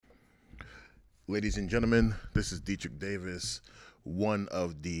Ladies and gentlemen, this is Deitrich Davis, one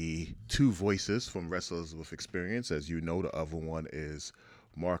of the two voices from Wrestlers with Experience. As you know, the other one is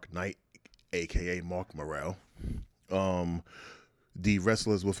Mark Knight, aka Mark Morel. Um, the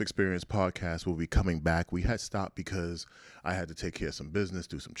Wrestlers with Experience podcast will be coming back. We had stopped because I had to take care of some business,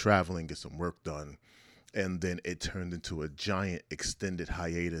 do some traveling, get some work done. And then it turned into a giant extended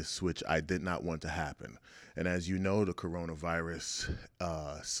hiatus, which I did not want to happen. And as you know, the coronavirus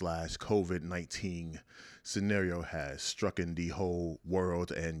slash COVID-19 scenario has struck in the whole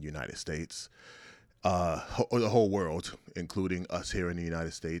world and United States, or the whole world, including us here in the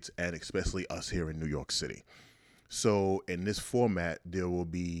United States and especially us here in New York City. So in this format, there will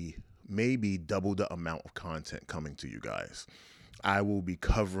be maybe double the amount of content coming to you guys. I will be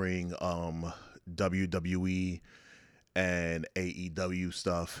covering WWE and AEW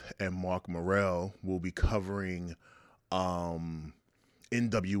stuff, and Mark Morel will be covering NWA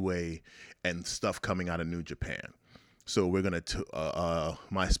and stuff coming out of New Japan. So we're gonna.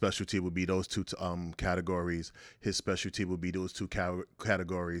 My specialty will be those two categories. His specialty will be those two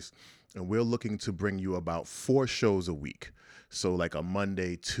categories, and we're looking to bring you about 4 shows a week. So like a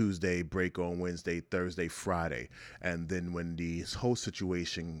Monday, Tuesday break on Wednesday, Thursday, Friday, and then when the whole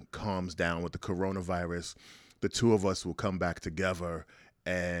situation calms down with the coronavirus, the two of us will come back together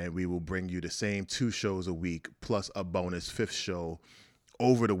and we will bring you the same 2 shows a week plus a bonus fifth show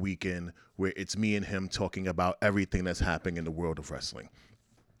over the weekend where it's me and him talking about everything that's happening in the world of wrestling.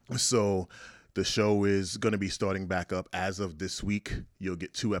 So the show is going to be starting back up as of this week. You'll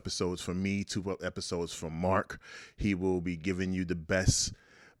get 2 episodes from me, 2 episodes from Mark. He will be giving you the best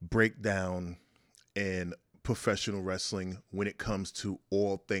breakdown in professional wrestling when it comes to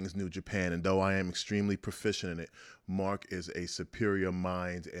all things New Japan. And though I am extremely proficient in it, Mark is a superior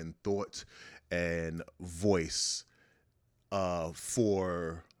mind and thought and voice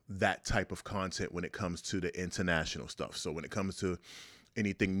for that type of content when it comes to the international stuff. So when it comes to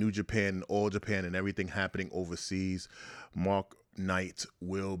anything New Japan, All Japan, and everything happening overseas, Mark Knight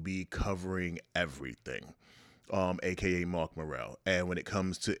will be covering everything, aka Mark Morel. And when it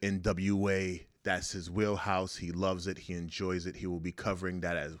comes to NWA, that's his wheelhouse. He loves it. He enjoys it. He will be covering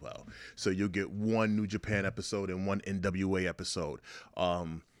that as well. So you'll get one New Japan episode and one NWA episode.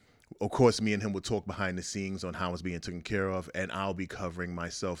 Of course, me and him will talk behind the scenes on how it's being taken care of, and I'll be covering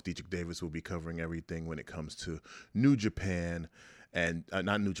myself. Dietrich Davis will be covering everything when it comes to New Japan, and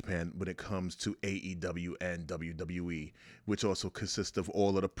not New Japan, when it comes to AEW and WWE, which also consists of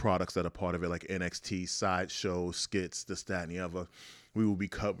all of the products that are part of it, like NXT, sideshows, skits, this, that, and the other. We will be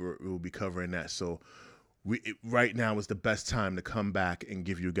covering that. So right now is the best time to come back and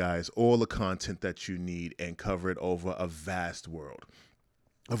give you guys all the content that you need and cover it over a vast world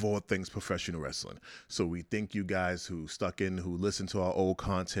of all things professional wrestling. So we thank you guys who stuck in, who listened to our old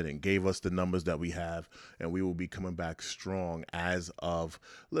content and gave us the numbers that we have, and we will be coming back strong as of,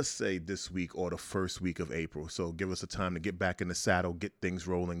 let's say, this week or the first week of April. So give us a time to get back in the saddle, get things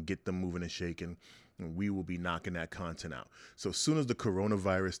rolling, get them moving and shaking, and we will be knocking that content out. So as soon as the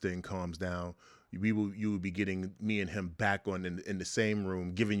coronavirus thing calms down, you will be getting me and him back on in the same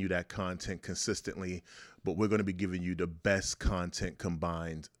room, giving you that content consistently. But we're going to be giving you the best content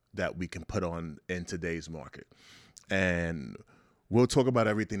combined that we can put on in today's market. And we'll talk about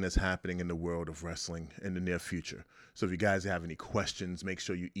everything that's happening in the world of wrestling in the near future. So if you guys have any questions, make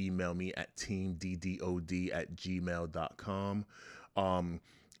sure you email me at teamddod@gmail.com.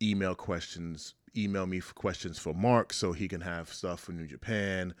 Email me for questions for Mark so he can have stuff for New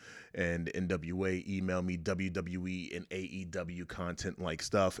Japan and NWA. Email me WWE and AEW content like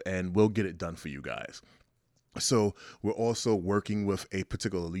stuff, and we'll get it done for you guys. So we're also working with a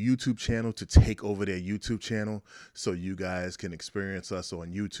particular YouTube channel to take over their YouTube channel so you guys can experience us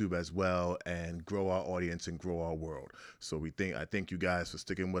on YouTube as well and grow our audience and grow our world. So I thank you guys for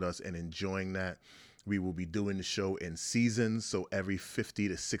sticking with us and enjoying that. We will be doing the show in seasons, so every 50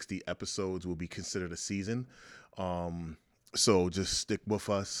 to 60 episodes will be considered a season. So just stick with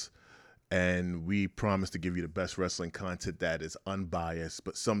us, and we promise to give you the best wrestling content that is unbiased,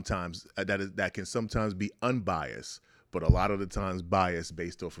 but sometimes that can sometimes be unbiased, but a lot of the times biased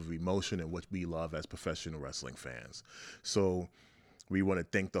based off of emotion and what we love as professional wrestling fans. So we want to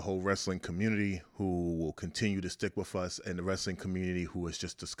thank the whole wrestling community who will continue to stick with us, and the wrestling community who is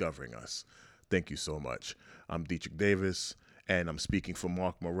just discovering us. Thank you so much. I'm Deitrich Davis, and I'm speaking for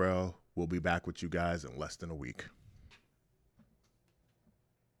Mark Morel. We'll be back with you guys in less than a week.